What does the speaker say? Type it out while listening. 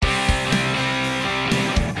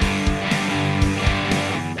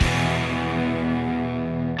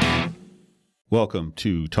Welcome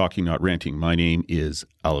to Talking Not Ranting. My name is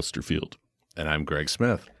Alistair Field. And I'm Greg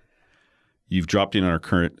Smith. You've dropped in on our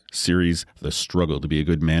current series, The Struggle to be a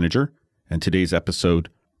Good Manager, and today's episode,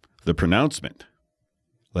 The Pronouncement.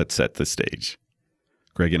 Let's set the stage.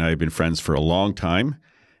 Greg and I have been friends for a long time,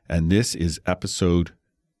 and this is episode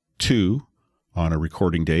 2 on a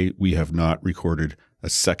recording day. We have not recorded a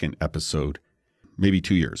second episode, maybe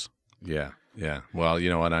 2 years. Yeah. Well, you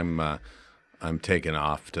know what? I'm taking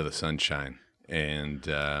off to the sunshine, and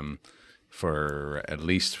for at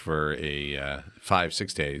least for a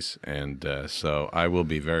 5-6 days, and so I will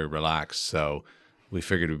be very relaxed. So we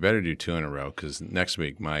figured we better do 2 in a row because next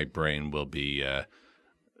week my brain will be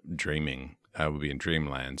dreaming. I will be in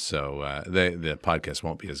dreamland, so the podcast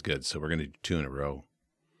won't be as good. So we're going to do 2 in a row.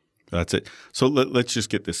 That's it. So let's just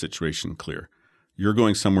get this situation clear. You're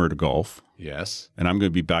going somewhere to golf. Yes. And I'm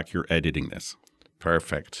going to be back here editing this.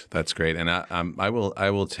 Perfect. That's great. And I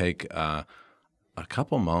will take a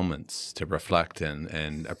couple moments to reflect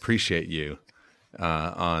and appreciate you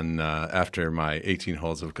on after my 18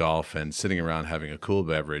 holes of golf and sitting around having a cool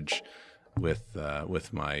beverage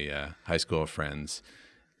with my high school friends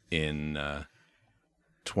in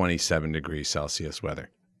 27 degrees Celsius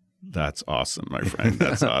weather. That's awesome, my friend.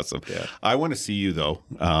 That's awesome. Yeah. I want to see you, though.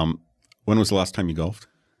 When was the last time you golfed?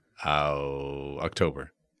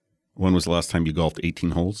 October. When was the last time you golfed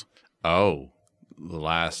 18 holes? I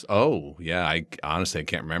honestly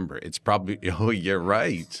can't remember. It's probably, you're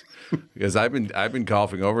right. Because I've been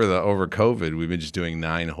golfing over COVID. We've been just doing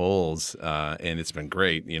 9 holes, and it's been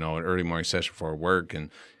great. An early morning session before work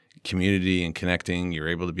and community and connecting. You're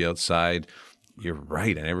able to be outside. You're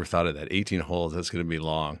right. I never thought of that. 18 holes, that's going to be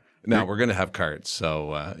long. Now we're going to have carts,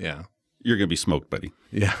 so yeah. You're going to be smoked, buddy.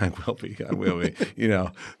 Yeah, I will be.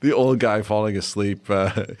 The old guy falling asleep,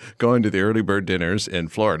 going to the early bird dinners in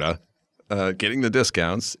Florida, getting the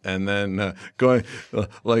discounts, and then going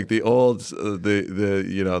like the old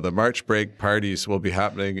the March break parties will be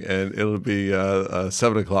happening, and it'll be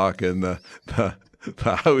 7:00, and the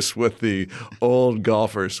house with the old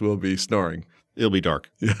golfers will be snoring. It'll be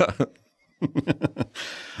dark. Yeah.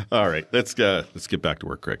 All right, let's get back to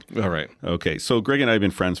work, Greg. All right. Okay, so Greg and I have been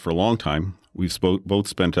friends for a long time. We've both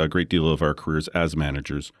spent a great deal of our careers as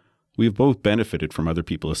managers. We've both benefited from other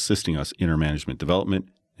people assisting us in our management development.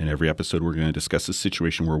 In every episode, we're going to discuss a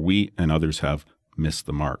situation where we and others have missed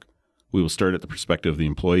the mark. We will start at the perspective of the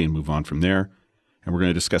employee and move on from there. And we're going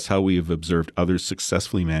to discuss how we have observed others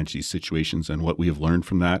successfully manage these situations and what we have learned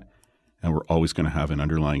from that. And we're always going to have an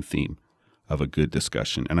underlying theme of a good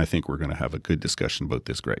discussion. And I think we're going to have a good discussion about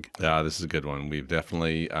this, Greg. Yeah, this is a good one. We've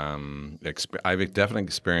definitely, I've definitely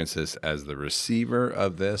experienced this as the receiver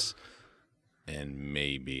of this, and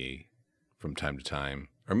maybe from time to time,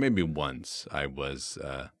 or maybe once, I was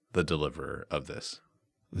the deliverer of this.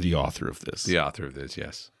 The author of this. The author of this,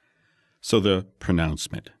 yes. So the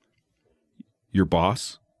pronouncement. Your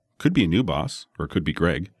boss, could be a new boss, or it could be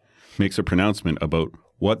Greg, makes a pronouncement about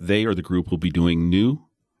what they or the group will be doing new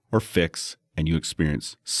or fix, and you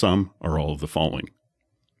experience some or all of the following.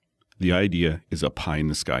 The idea is a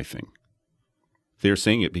pie-in-the-sky thing. They are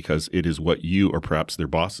saying it because it is what you or perhaps their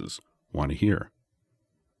bosses want to hear.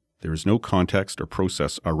 There is no context or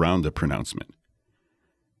process around the pronouncement.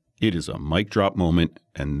 It is a mic drop moment,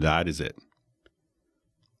 and that is it.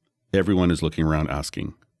 Everyone is looking around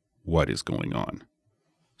asking, what is going on?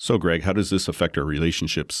 So, Greg, how does this affect our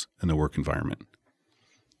relationships and the work environment?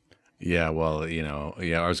 Yeah, well,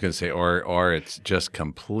 I was going to say, or it's just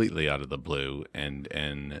completely out of the blue and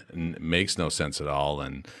makes no sense at all,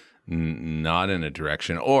 and not in a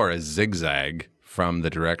direction or a zigzag from the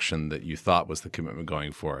direction that you thought was the commitment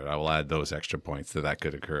going forward. I will add those extra points that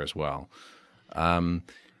could occur as well. Again,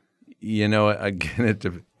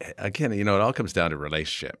 it all comes down to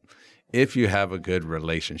relationship. If you have a good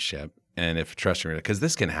relationship and if trusting, because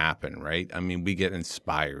this can happen, right? I mean, we get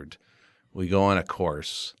inspired. We go on a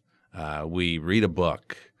course. We read a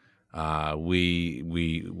book.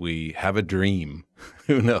 We have a dream.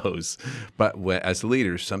 Who knows? But as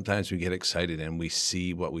leaders, sometimes we get excited and we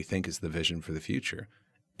see what we think is the vision for the future,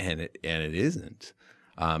 and it isn't.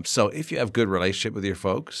 So if you have good relationship with your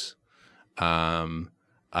folks,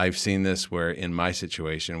 I've seen this where in my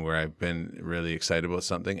situation where I've been really excited about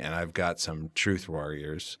something, and I've got some truth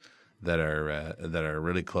warriors that are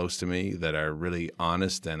really close to me, that are really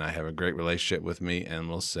honest, and I have a great relationship with me, and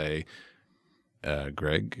will say,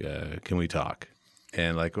 Greg, can we talk?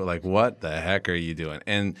 And like what the heck are you doing?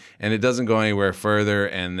 And it doesn't go anywhere further,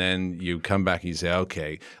 and then you come back and you say,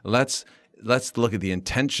 okay, let's look at the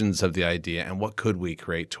intentions of the idea and what could we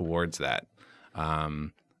create towards that.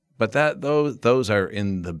 But those are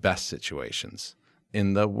in the best situations.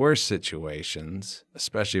 in the worst situations,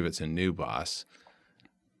 especially if it's a new boss,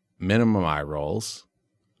 minimum eye rolls,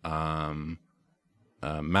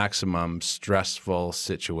 maximum stressful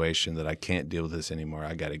situation that I can't deal with this anymore.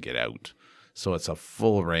 I got to get out. So it's a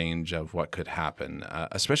full range of what could happen,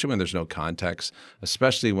 especially when there's no context,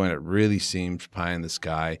 especially when it really seems pie in the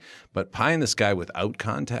sky. But pie in the sky without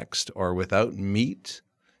context or without meat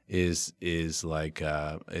is like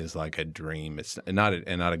a dream. It's not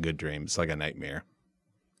a good dream. It's like a nightmare.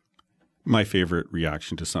 My favorite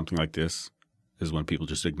reaction to something like this is when people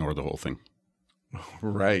just ignore the whole thing.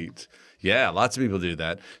 Right. Yeah, lots of people do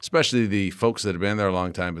that, especially the folks that have been there a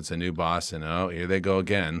long time. But it's a new boss, and oh, here they go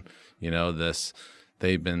again.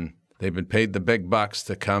 They've been paid the big bucks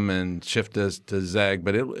to come and shift us to Zeg,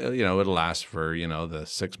 but it'll last for the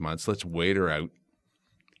 6 months. Let's wait her out.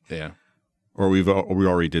 Yeah. Or we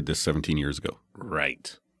already did this 17 years ago.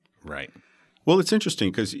 Right. Well, it's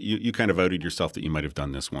interesting because you kind of outed yourself that you might have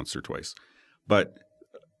done this once or twice, but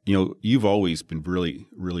you've always been really,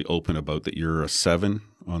 really open about that you're a 7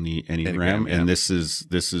 on the Enneagram, yeah. and this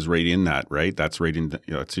is right in that, right? That's right in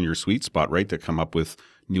it's in your sweet spot, right? To come up with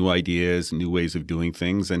new ideas, new ways of doing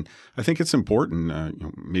things, and I think it's important.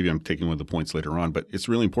 Maybe I'm taking one of the points later on, but it's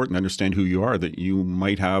really important to understand who you are. That you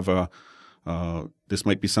might have this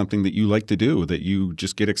might be something that you like to do, that you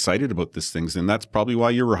just get excited about these things, and that's probably why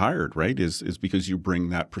you were hired, right? Is because you bring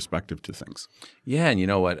that perspective to things. Yeah, and you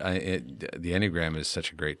know what? The Enneagram is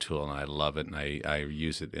such a great tool, and I love it, and I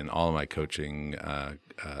use it in all of my coaching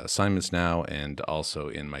assignments now, and also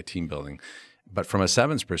in my team building. But from a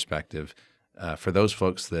 7's perspective, for those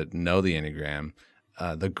folks that know the Enneagram,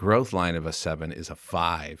 the growth line of a 7 is a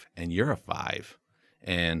 5, and you're a 5,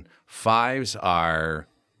 and 5s are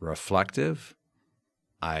reflective.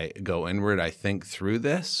 I go inward. I think through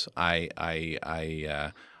this. I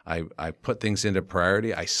put things into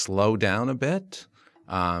priority. I slow down a bit,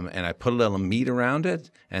 and I put a little meat around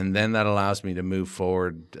it, and then that allows me to move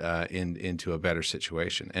forward into a better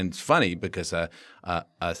situation. And it's funny because a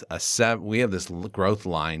 7, we have this growth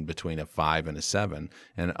line between a 5 and a 7,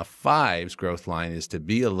 and a 5's growth line is to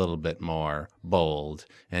be a little bit more bold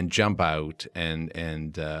and jump out and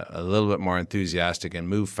a little bit more enthusiastic and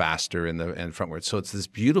move faster and frontward. So it's this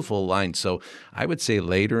beautiful line. So I would say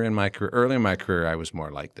early in my career, I was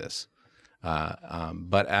more like this.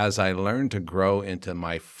 But as I learned to grow into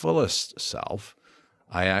my fullest self,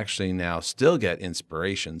 I actually now still get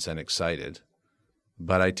inspirations and excited,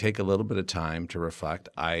 but I take a little bit of time to reflect.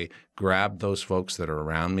 I grab those folks that are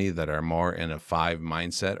around me that are more in a 5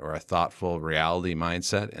 mindset or a thoughtful reality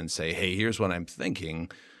mindset and say, hey, here's what I'm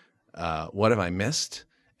thinking. What have I missed?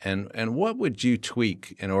 And what would you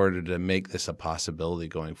tweak in order to make this a possibility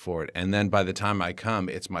going forward? And then by the time I come,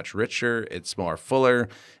 it's much richer, it's more fuller,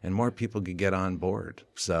 and more people can get on board.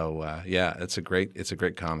 So yeah, it's a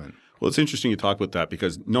great comment. Well, it's interesting you talk about that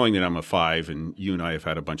because knowing that I'm a 5 and you and I have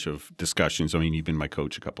had a bunch of discussions. I mean, you've been my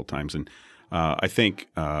coach a couple of times, and I think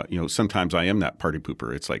sometimes I am that party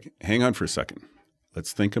pooper. It's like, hang on for a second.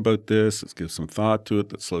 Let's think about this. Let's give some thought to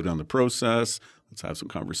it. Let's slow down the process. Let's have some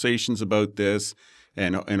conversations about this.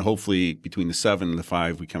 And hopefully between the 7 and the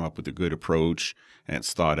 5, we come up with a good approach and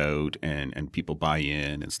it's thought out and people buy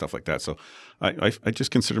in and stuff like that. So I just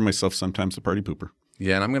consider myself sometimes a party pooper.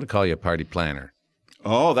 Yeah, and I'm going to call you a party planner.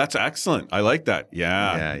 Oh, that's excellent. I like that.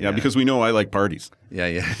 Yeah, because we know I like parties.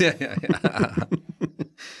 Yeah.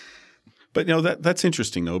 But that's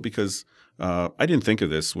interesting though, because I didn't think of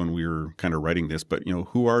this when we were kind of writing this, but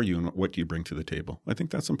who are you and what do you bring to the table? I think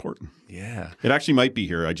that's important. Yeah. It actually might be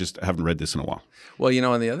here. I just haven't read this in a while. Well,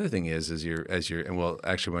 and the other thing is and we'll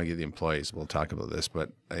actually want to get the employees, we'll talk about this,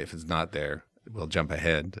 but if it's not there, we'll jump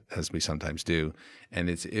ahead as we sometimes do. And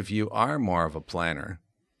it's, if you are more of a planner,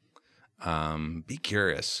 be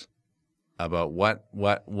curious about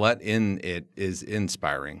what in it is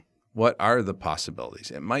inspiring. What are the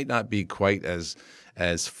possibilities? It might not be quite as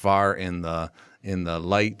far in the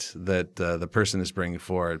light that the person is bringing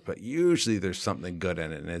forward, but usually there's something good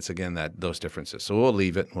in it, and it's again those differences. So we'll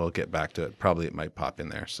leave it and we'll get back to it. Probably it might pop in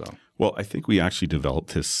there. So well, I think we actually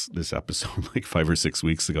developed this episode like 5 or 6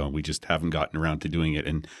 weeks ago, and we just haven't gotten around to doing it.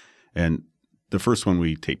 And the first one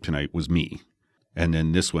we taped tonight was me. And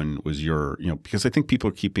then this one was your, because I think people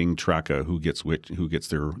are keeping track of who gets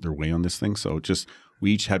their way on this thing. So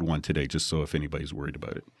we each had one today, just so if anybody's worried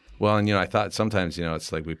about it. Well, and I thought sometimes,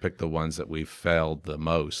 it's like we pick the ones that we've failed the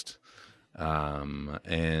most.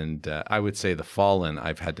 And I would say the fallen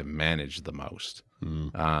I've had to manage the most.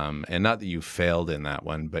 And not that you failed in that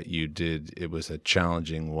one, but you did. It was a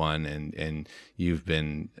challenging one, and you've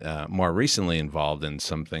been more recently involved in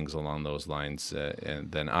some things along those lines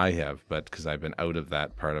than I have, but because I've been out of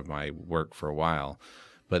that part of my work for a while.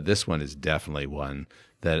 But this one is definitely one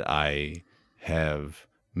that I have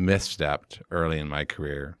misstepped early in my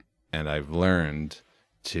career, and I've learned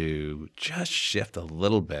to just shift a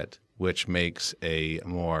little bit, which makes a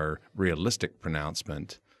more realistic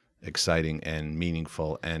pronouncement exciting and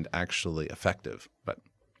meaningful and actually effective. But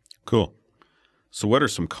Cool. So what are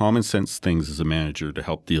some common sense things as a manager to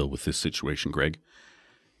help deal with this situation, Greg?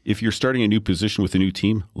 If you're starting a new position with a new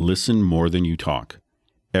team, listen more than you talk.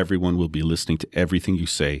 Everyone will be listening to everything you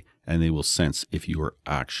say, and they will sense if you are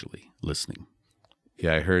actually listening.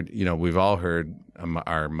 yeah, I heard, we've all heard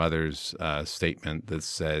our mother's statement that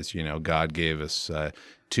says, God gave us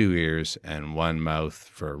 2 ears and 1 mouth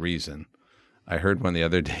for a reason. I heard one the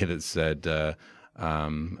other day that said,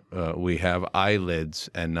 we have eyelids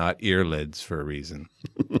and not earlids for a reason,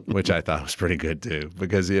 which I thought was pretty good too,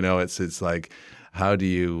 because, it's like, how do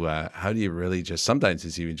you really just, sometimes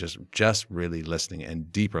it's even just really listening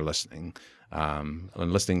and deeper listening.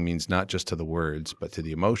 And listening means not just to the words, but to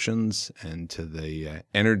the emotions and to the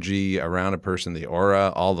energy around a person, the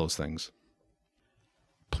aura, all those things.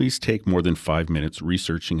 Please take more than 5 minutes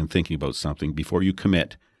researching and thinking about something before you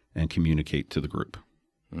commit and communicate to the group.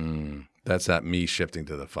 That's that me shifting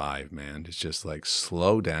to the 5, man. It's just like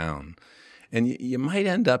slow down. And you might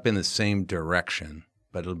end up in the same direction,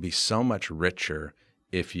 but it'll be so much richer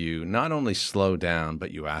if you not only slow down,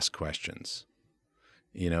 but you ask questions.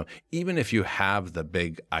 Even if you have the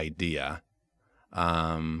big idea,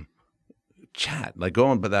 chat, like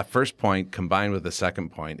going, but that first point combined with the second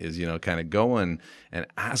point is, kind of go and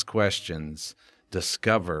ask questions,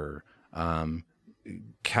 discover,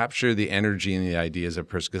 capture the energy and the ideas of a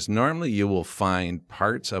person, because normally you will find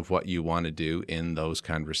parts of what you want to do in those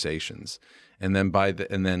conversations. And then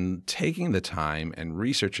and then taking the time and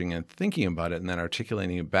researching and thinking about it and then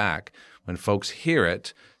articulating it back, when folks hear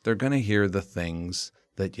it, they're going to hear the things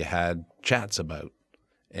that you had chats about.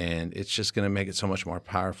 And it's just going to make it so much more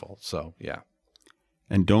powerful. So, yeah.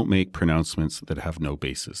 And don't make pronouncements that have no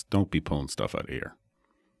basis. Don't be pulling stuff out of here.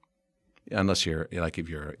 Unless you're like, if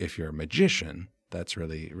you're a magician, that's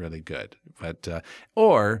really, really good. But,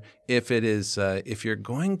 or if it is, if you're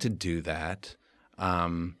going to do that,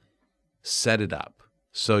 set it up.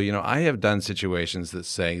 So, I have done situations that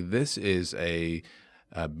say this is a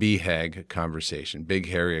BHAG conversation, big,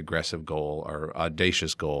 hairy, aggressive goal or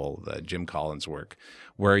audacious goal, the Jim Collins work,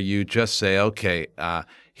 where you just say, okay,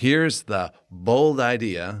 here's the bold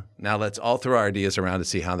idea. Now let's all throw our ideas around to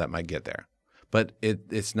see how that might get there. But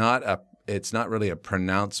it's not really a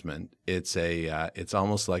pronouncement. It's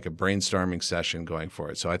almost like a brainstorming session going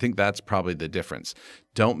for it. So I think that's probably the difference.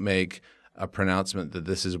 Don't make a pronouncement that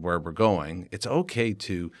this is where we're going. It's okay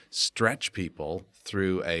to stretch people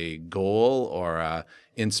through a goal or a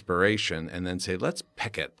inspiration and then say, let's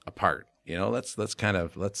pick it apart. Let's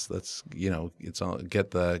it's all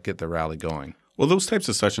get the rally going. Well, those types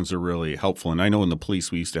of sessions are really helpful. And I know in the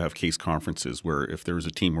police, we used to have case conferences where if there was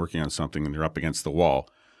a team working on something and they're up against the wall,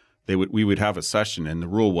 we would have a session, and the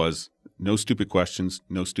rule was no stupid questions,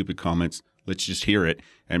 no stupid comments. Let's just hear it.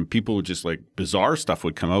 And people would just, like, bizarre stuff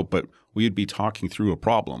would come out, but we would be talking through a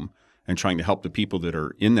problem and trying to help the people that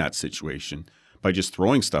are in that situation by just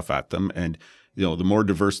throwing stuff at them. And, the more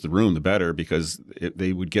diverse the room, the better, because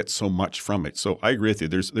they would get so much from it. So I agree with you.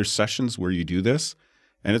 There's sessions where you do this,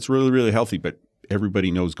 and it's really, really healthy, but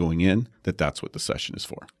everybody knows going in that that's what the session is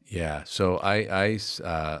for. Yeah. So I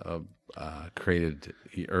created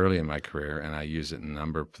early in my career, and I use it in a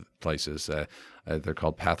number of places. They're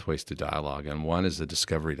called Pathways to Dialogue, and one is the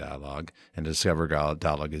Discovery Dialogue, and the Discovery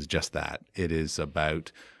Dialogue is just that. It is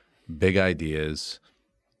about big ideas.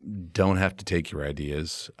 Don't have to take your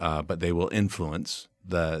ideas, but they will influence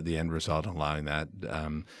the end result, allowing that.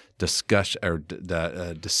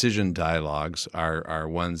 Decision dialogues are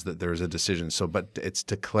ones that there's a decision. So, but it's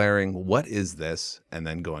declaring what is this, and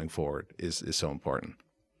then going forward is so important.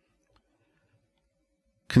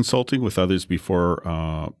 Consulting with others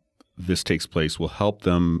before this takes place will help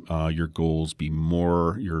them, your goals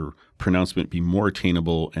your pronouncement be more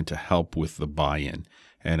attainable, and to help with the buy-in.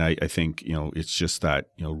 And I think, it's just that,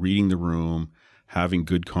 reading the room, having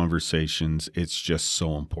good conversations, it's just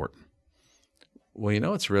so important. Well,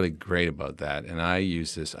 what's really great about that, and I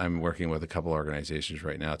use this, I'm working with a couple organizations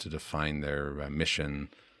right now to define their mission,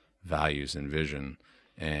 values, and vision.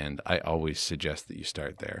 And I always suggest that you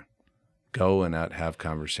start there. Go and have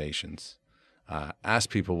conversations.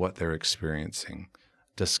 Ask people what they're experiencing.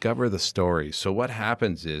 Discover the stories. So what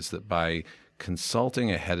happens is that by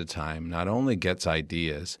consulting ahead of time not only gets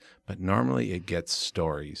ideas, but normally it gets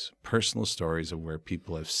stories, personal stories of where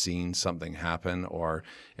people have seen something happen or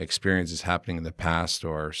experiences happening in the past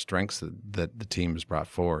or strengths that the team has brought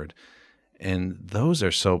forward. And those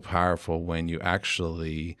are so powerful when you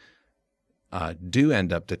actually do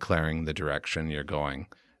end up declaring the direction you're going.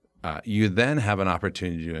 You then have an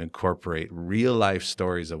opportunity to incorporate real life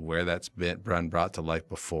stories of where that's been brought to life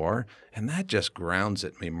before, and that just grounds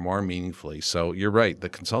it more meaningfully. So you're right. The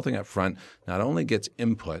consulting up front not only gets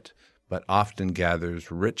input, but often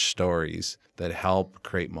gathers rich stories that help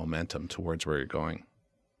create momentum towards where you're going.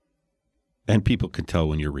 And people can tell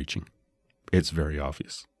when you're reaching. It's very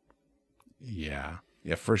obvious. Yeah,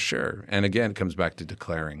 for sure. And again, it comes back to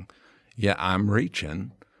declaring, yeah, I'm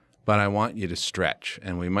reaching, but I want you to stretch.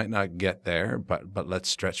 And we might not get there, but let's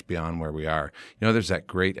stretch beyond where we are. You know, there's that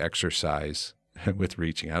great exercise with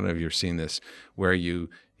reaching. I don't know if you've seen this, where you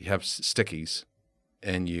have stickies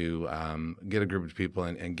and you get a group of people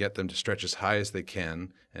and get them to stretch as high as they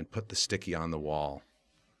can and put the sticky on the wall.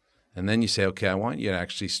 And then you say, okay, I want you to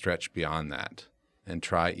actually stretch beyond that and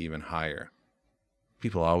try even higher.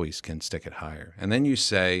 People always can stick it higher. And then you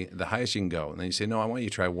say, the highest you can go. And then you say, no, I want you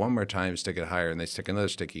to try one more time, stick it higher. And they stick another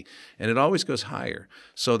sticky. And it always goes higher.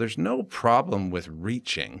 So there's no problem with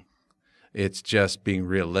reaching. It's just being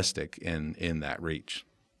realistic in that reach.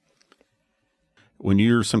 When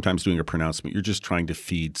you're sometimes doing a pronouncement, you're just trying to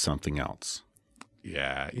feed something else.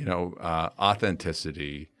 Yeah.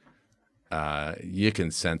 Authenticity, you can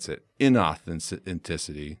sense it.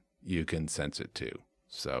 Inauthenticity, you can sense it too.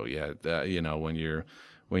 So when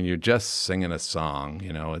you're just singing a song,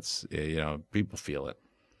 it's people feel it.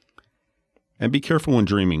 And be careful when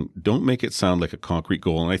dreaming. Don't make it sound like a concrete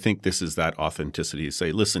goal. And I think this is that authenticity to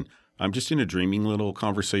say, listen, I'm just in a dreaming little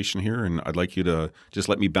conversation here, and I'd like you to just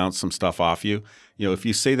let me bounce some stuff off you. If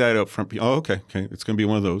you say that up front, okay, it's going to be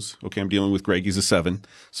one of those. Okay, I'm dealing with Greg. He's a 7,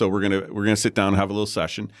 so we're gonna sit down and have a little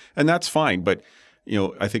session, and that's fine. But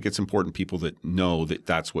I think it's important people that know that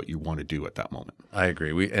that's what you want to do at that moment. I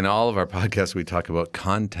agree. In all of our podcasts, we talk about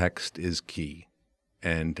context is key.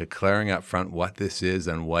 And declaring up front what this is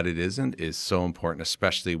and what it isn't is so important,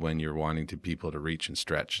 especially when you're wanting people to reach and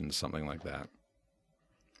stretch and something like that.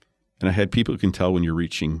 And I had people who can tell when you're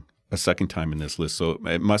reaching a second time in this list. So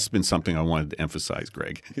it must have been something I wanted to emphasize,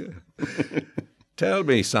 Greg. Tell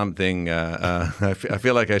me something. I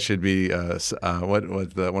feel like I should be one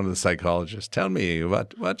of the psychologists. Tell me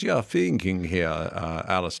what you're thinking here,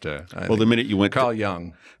 Alistair. Well, the minute you went Carl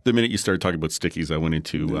Jung. The minute you started talking about stickies, I went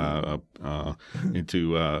into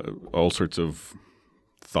all sorts of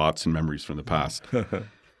thoughts and memories from the past.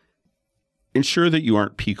 Ensure that you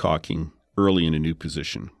aren't peacocking early in a new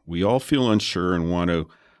position. We all feel unsure and want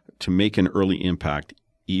to make an early impact,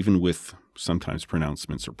 even with sometimes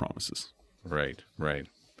pronouncements or promises. Right.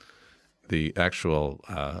 The actual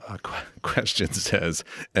question says,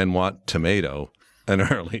 and want tomato an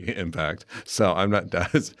early impact. So I'm not.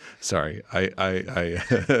 Sorry, I I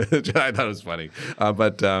thought it was funny,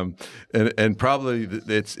 but probably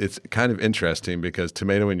it's kind of interesting because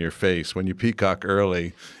tomato in your face. When you peacock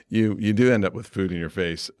early, you do end up with food in your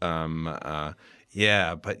face.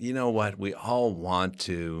 Yeah, but you know what? We all want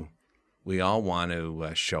to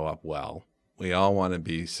show up well. We all want to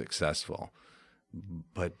be successful,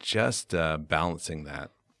 but just balancing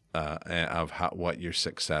that of what your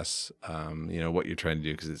success, what you're trying to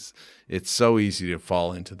do, because it's so easy to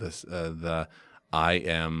fall into this the I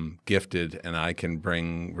am gifted and I can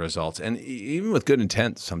bring results, and even with good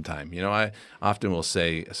intent. Sometimes, I often will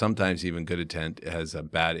say sometimes even good intent has a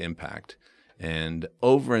bad impact. And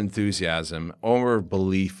over enthusiasm, over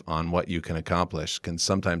belief on what you can accomplish can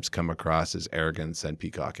sometimes come across as arrogance and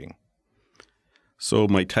peacocking. So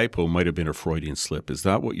my typo might have been a Freudian slip. Is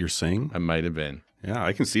that what you're saying? I might have been. Yeah,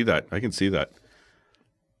 I can see that.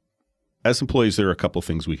 As employees, there are a couple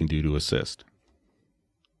things we can do to assist.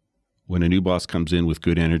 When a new boss comes in with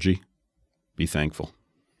good energy, be thankful.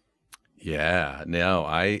 Yeah, no,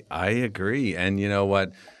 I agree. And you know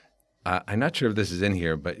what? I'm not sure if this is in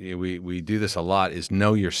here, but we do this a lot, is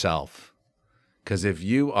know yourself. Because if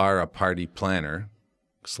you are a party planner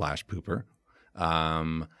 / pooper,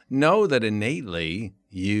 know that innately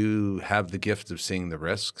you have the gift of seeing the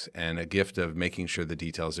risks and a gift of making sure the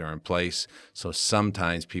details are in place. So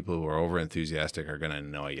sometimes people who are over enthusiastic are going to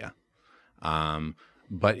annoy you.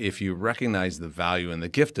 But if you recognize the value and the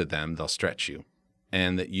gift of them, they'll stretch you,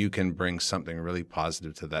 and that you can bring something really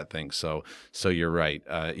positive to that thing. So you're right.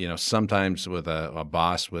 Sometimes with a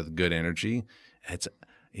boss with good energy,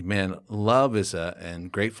 man, love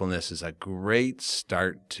and gratefulness is a great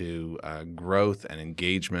start to growth and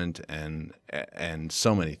engagement and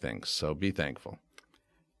so many things. So be thankful.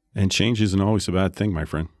 And change isn't always a bad thing, my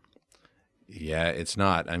friend. Yeah, it's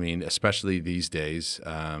not. I mean, especially these days,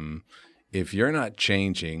 if you're not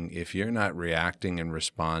changing, if you're not reacting and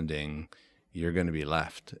responding, you're going to be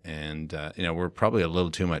left. And, we're probably a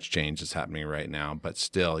little too much change that's happening right now, but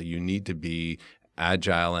still, you need to be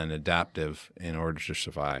agile and adaptive in order to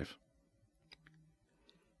survive.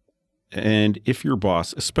 And if your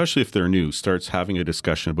boss, especially if they're new, starts having a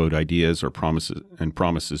discussion about ideas or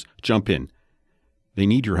promises, jump in. They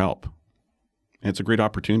need your help. And it's a great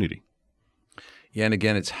opportunity. Yeah, and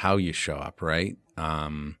again, it's how you show up, right?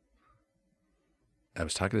 I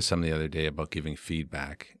was talking to someone the other day about giving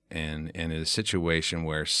feedback, and in a situation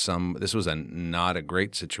where this was not a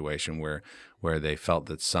great situation where they felt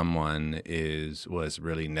that someone was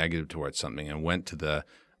really negative towards something and went to the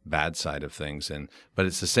bad side of things, but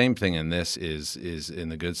it's the same thing in this is in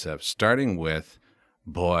the good stuff. Starting with,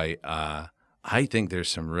 boy, I think there's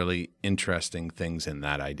some really interesting things in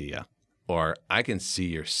that idea, or I can see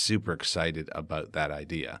you're super excited about that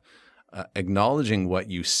idea. Acknowledging what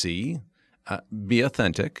you see, be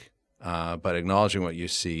authentic, but acknowledging what you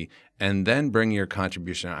see, and then bring your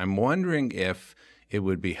contribution. I'm wondering if it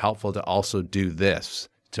would be helpful to also do this,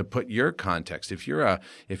 to put your context. If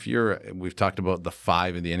we've talked about the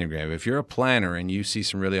 5 in the Enneagram. If you're a planner and you see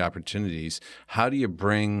some really opportunities, how do you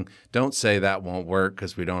don't say that won't work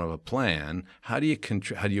because we don't have a plan. How do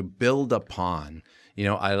you build upon?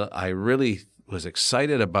 I really was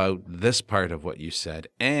excited about this part of what you said.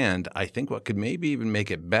 And I think what could maybe even make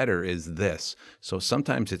it better is this. So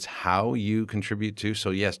sometimes it's how you contribute to.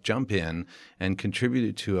 So yes, jump in and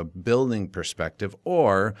contribute to a building perspective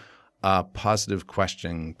or a positive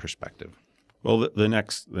questioning perspective. Well, the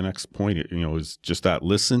next point, is just that: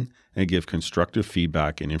 listen and give constructive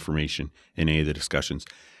feedback and information in any of the discussions.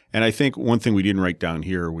 And I think one thing we didn't write down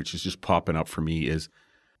here, which is just popping up for me, is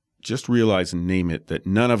just realize and name it that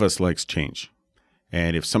none of us likes change.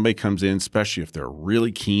 And if somebody comes in, especially if they're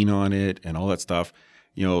really keen on it and all that stuff,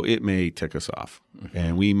 it may tick us off. Mm-hmm.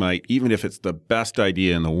 And we might, even if it's the best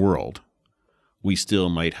idea in the world, we still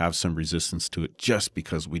might have some resistance to it just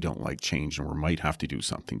because we don't like change and we might have to do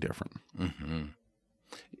something different. Mm-hmm.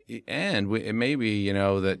 And it may be,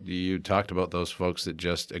 that you talked about those folks that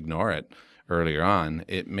just ignore it earlier on.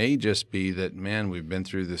 It may just be that, man, we've been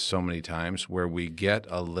through this so many times where we get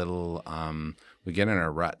a little, we get in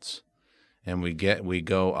our ruts and we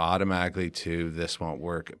go automatically to this won't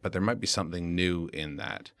work, but there might be something new in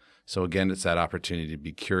that. So again, it's that opportunity to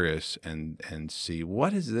be curious and see,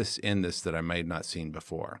 what is this in this that I might have not seen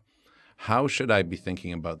before? How should I be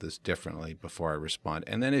thinking about this differently before I respond?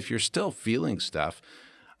 And then if you're still feeling stuff,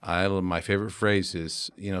 my favorite phrase is,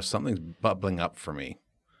 something's bubbling up for me.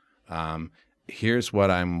 Here's what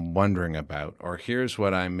I'm wondering about, or here's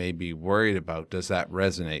what I may be worried about. Does that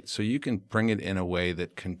resonate? So you can bring it in a way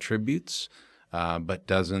that contributes, but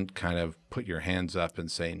doesn't kind of put your hands up and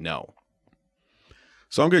say no.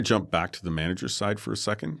 So I'm going to jump back to the manager's side for a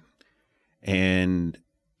second. And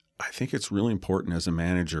I think it's really important as a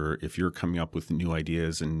manager, if you're coming up with new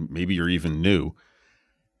ideas and maybe you're even new,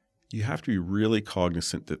 you have to be really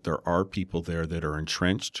cognizant that there are people there that are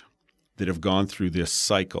entrenched, that have gone through this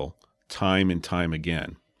cycle time and time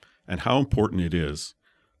again, and how important it is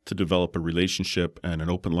to develop a relationship and an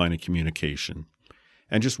open line of communication.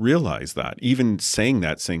 And just realize that, even saying,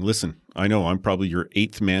 listen, I know I'm probably your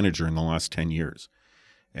 8th manager in the last 10 years.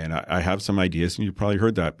 And I have some ideas, and you've probably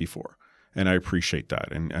heard that before. And I appreciate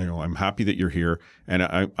that. And I'm happy that you're here. And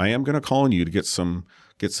I am going to call on you to get some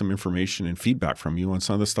information and feedback from you on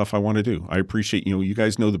some of the stuff I want to do. I appreciate, you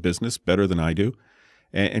guys know the business better than I do.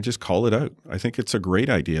 And just call it out. I think it's a great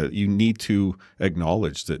idea. You need to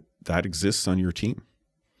acknowledge that exists on your team.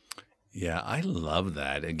 Yeah, I love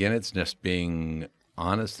that. Again, it's just being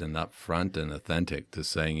honest and upfront and authentic to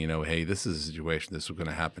saying, hey, this is a situation, this is going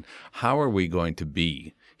to happen. How are we going to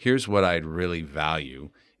be? Here's what I'd really value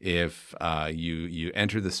if you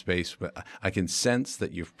enter the space. I can sense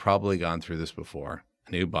that you've probably gone through this before.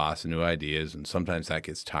 A new boss, new ideas, and sometimes that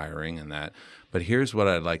gets tiring and that. But here's what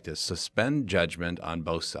I'd like to suspend judgment on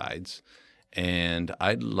both sides. And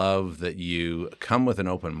I'd love that you come with an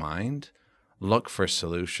open mind, look for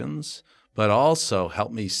solutions, but also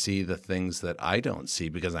help me see the things that I don't see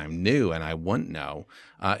because I'm new and I wouldn't know.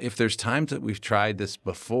 If there's times that we've tried this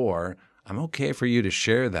before, I'm okay for you to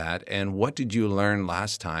share that. And what did you learn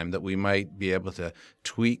last time that we might be able to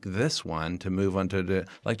tweak this one to move on to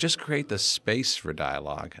just create the space for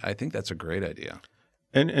dialogue. I think that's a great idea.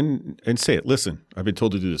 And say it. Listen, I've been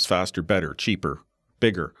told to do this faster, better, cheaper,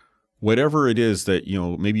 bigger, whatever it is that,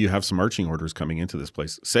 maybe you have some marching orders coming into this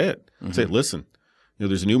place, say it. Say, listen,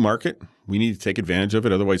 there's a new market. We need to take advantage of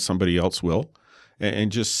it. Otherwise somebody else will.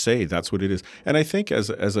 And just say that's what it is. And I think as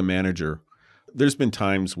a manager, there's been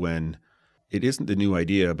times when it isn't a new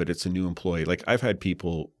idea, but it's a new employee. Like I've had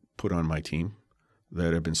people put on my team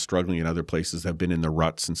that have been struggling in other places, have been in the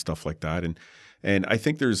ruts and stuff like that. And I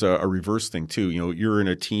think there's a reverse thing too. You're in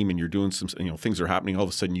a team and you're doing some, things are happening. All of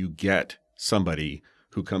a sudden you get somebody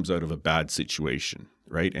who comes out of a bad situation,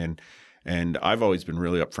 right? And I've always been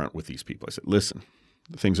really upfront with these people. I said, listen,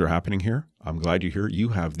 things are happening here. I'm glad you're here. You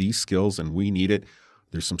have these skills and we need it.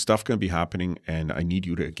 There's some stuff going to be happening and I need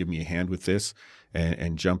you to give me a hand with this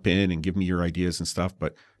and jump in and give me your ideas and stuff.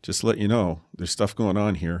 But just to let you know, there's stuff going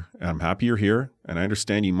on here. And I'm happy you're here. And I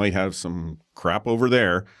understand you might have some crap over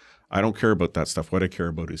there. I don't care about that stuff. What I care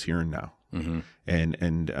about is here and now.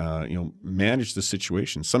 And manage the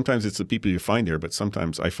situation. Sometimes it's the people you find there, but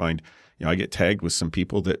sometimes I find, I get tagged with some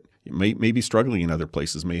people that may be struggling in other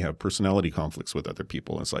places, may have personality conflicts with other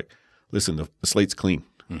people. And it's like, listen, the slate's clean.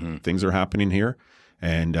 Things are happening here.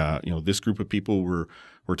 And, this group of people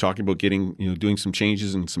we're talking about getting, doing some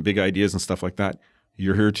changes and some big ideas and stuff like that.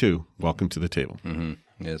 You're here too. Welcome to the table. Yeah,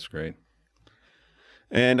 that's great.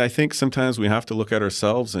 And I think sometimes we have to look at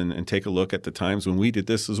ourselves and take a look at the times when we did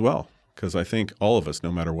this as well. Because I think all of us,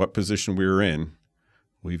 no matter what position we were in,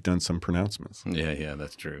 we've done some pronouncements. Yeah,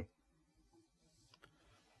 that's true.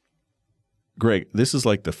 Greg, this is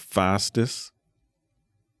like the fastest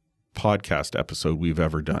podcast episode we've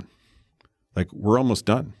ever done. Like we're almost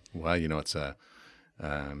done. Well, it's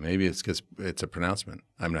maybe it's because it's a pronouncement.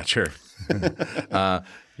 I'm not sure. But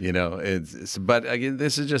again,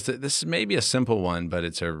 this is maybe a simple one, but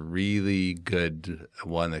it's a really good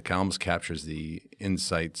one that almost captures the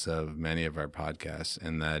insights of many of our podcasts,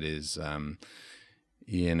 and that is,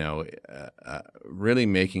 really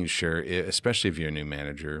making sure, especially if you're a new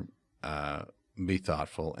manager, be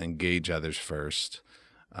thoughtful, engage others first,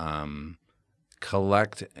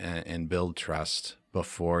 collect and build trust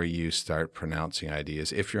before you start pronouncing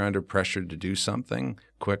ideas. If you're under pressure to do something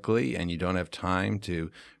quickly and you don't have time to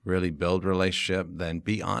really build relationship, then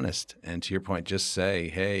be honest. And to your point, just say,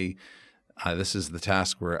 hey, this is the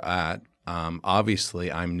task we're at. Obviously,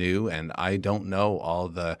 I'm new and I don't know all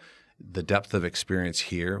the depth of experience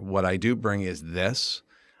here. What I do bring is this.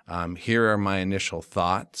 Here are my initial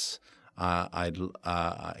thoughts.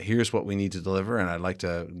 Here's what we need to deliver, and I'd like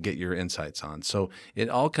to get your insights on. So it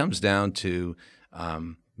all comes down to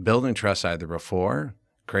building trust either before,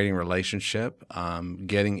 creating relationship,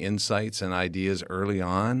 getting insights and ideas early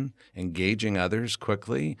on, engaging others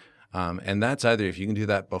quickly. And that's either, if you can do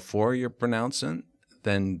that before your pronouncement,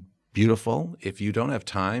 then beautiful. If you don't have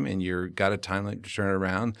time and you've got a time limit to turn it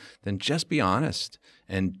around, then just be honest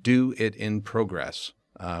and do it in progress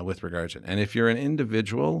with regards to it. And if you're an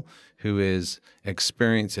individual who is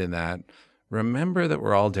experiencing that, remember that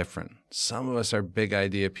we're all different. Some of us are big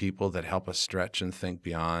idea people that help us stretch and think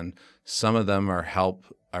beyond. Some of them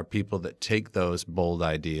are people that take those bold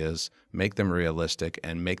ideas, make them realistic,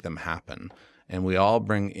 and make them happen. And we all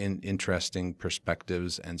bring in interesting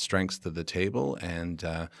perspectives and strengths to the table. And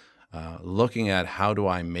looking at how do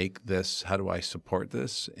I make this, how do I support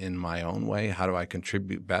this in my own way, how do I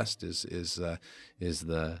contribute best is the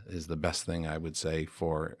best thing I would say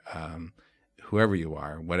for whoever you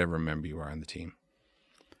are, whatever member you are on the team.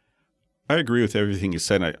 I agree with everything you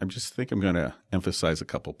said. I just think I'm going to emphasize a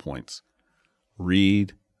couple points.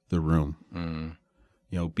 Read the room.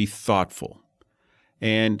 Be thoughtful.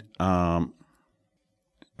 And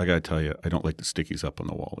I got to tell you, I don't like the stickies up on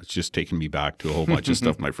the wall. It's just taking me back to a whole bunch of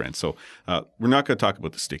stuff, my friend. So we're not going to talk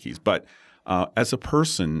about the stickies. But as a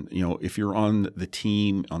person, if you're on the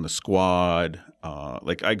team, on the squad,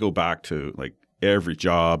 like I go back to like every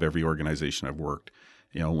job, every organization I've worked,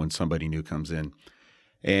 when somebody new comes in.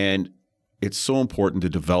 And it's so important to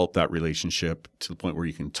develop that relationship to the point where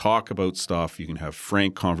you can talk about stuff, you can have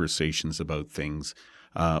frank conversations about things.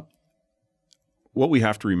 What we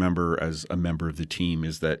have to remember as a member of the team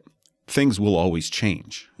is that things will always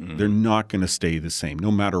change. They're not going to stay the same, no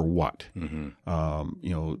matter what.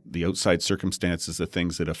 The outside circumstances, the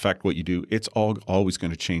things that affect what you do, it's always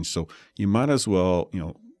going to change. So you might as well,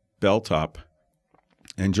 belt up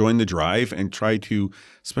and join the drive and try to,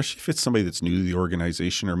 especially if it's somebody that's new to the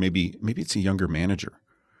organization, or maybe it's a younger manager,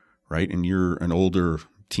 right? And you're an older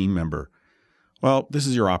team member. Well, this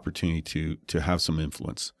is your opportunity to have some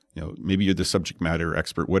influence. Maybe you're the subject matter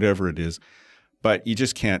expert, whatever it is, but you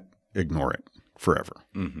just can't ignore it forever.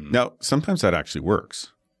 Now, sometimes that actually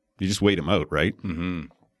works. You just wait them out, right?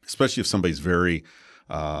 Especially if somebody's very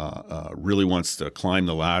really wants to climb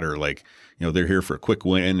the ladder. Like, they're here for a quick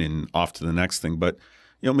win and off to the next thing. But,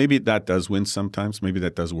 maybe that does win sometimes. Maybe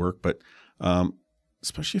that does work. But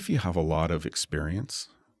especially if you have a lot of experience,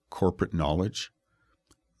 corporate knowledge,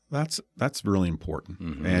 that's really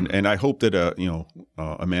important. And I hope that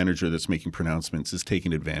a manager that's making pronouncements is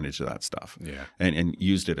taking advantage of that stuff, and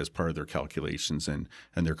used it as part of their calculations and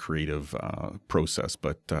their creative process.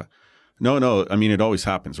 But no, I mean, it always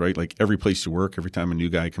happens, right? Like every place you work, every time a new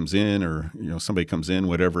guy comes in, or somebody comes in,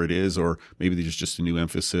 whatever it is, or maybe there's just a new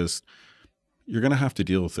emphasis, you're going to have to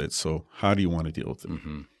deal with it. So how do you want to deal with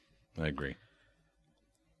it? I agree.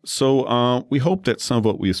 So we hope that some of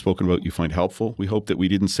what we have spoken about you find helpful. We hope that we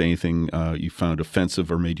didn't say anything you found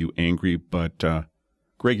offensive or made you angry. But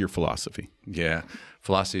Greg, your philosophy. Yeah.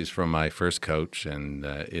 Philosophy is from my first coach, and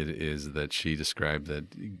it is that she described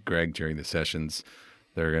that, Greg, during the sessions,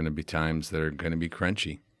 there are going to be times that are going to be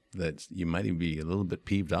crunchy, that you might even be a little bit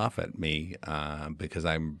peeved off at me because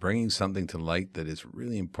I'm bringing something to light that is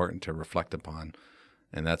really important to reflect upon.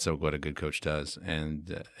 And that's what a good coach does.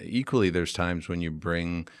 And equally, there's times when you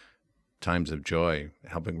bring times of joy,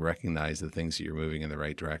 helping recognize the things that you're moving in the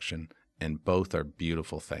right direction. And both are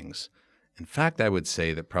beautiful things. In fact, I would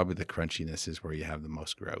say that probably the crunchiness is where you have the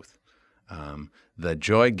most growth. The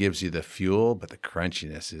joy gives you the fuel, but the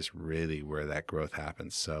crunchiness is really where that growth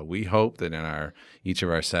happens. So we hope that in each of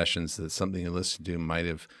our sessions that something you listen to might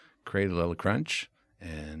have created a little crunch,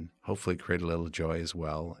 and hopefully create a little joy as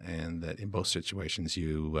well. And that in both situations,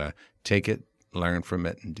 you take it, learn from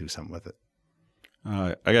it, and do something with it.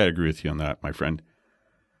 I got to agree with you on that, my friend.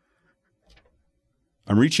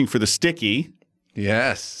 I'm reaching for the sticky.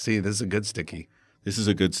 Yes. See, this is a good sticky. This is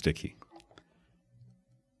a good sticky.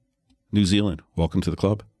 New Zealand, welcome to the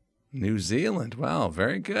club. New Zealand. Wow,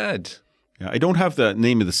 very good. Yeah, I don't have the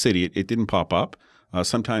name of the city. It didn't pop up.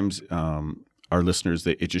 Sometimes our listeners,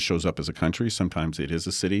 it just shows up as a country. Sometimes it is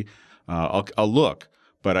a city. I'll look,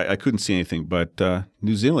 but I couldn't see anything. But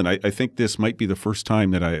New Zealand, I think this might be the first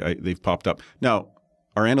time that they've popped up. Now,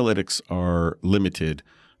 our analytics are limited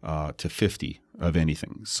to 50 of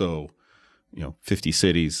anything. So, 50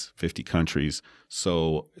 cities, 50 countries.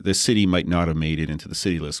 So the city might not have made it into the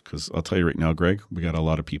city list because I'll tell you right now, Greg, we got a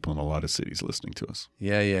lot of people in a lot of cities listening to us.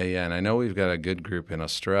 Yeah. And I know we've got a good group in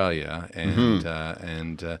Australia, and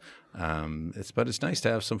it's nice to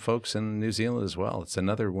have some folks in New Zealand as well. It's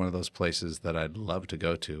another one of those places that I'd love to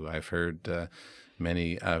go to. I've heard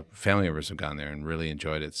many family members have gone there and really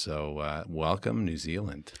enjoyed it. So welcome, New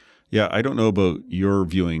Zealand. Yeah, I don't know about your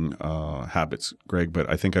viewing habits, Greg, but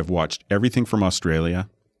I think I've watched everything from Australia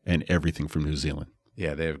and everything from New Zealand.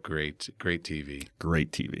 Yeah, they have great TV.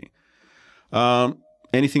 Great TV.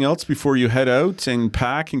 Anything else before you head out and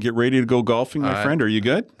pack and get ready to go golfing, my friend? Are you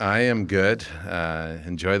good? I am good.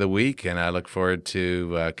 Enjoy the week, and I look forward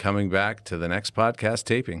to coming back to the next podcast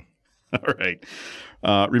taping. All right.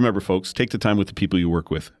 Remember, folks, take the time with the people you work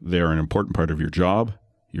with. They are an important part of your job,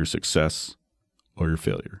 your success, or your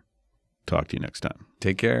failure. Talk to you next time.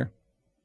 Take care.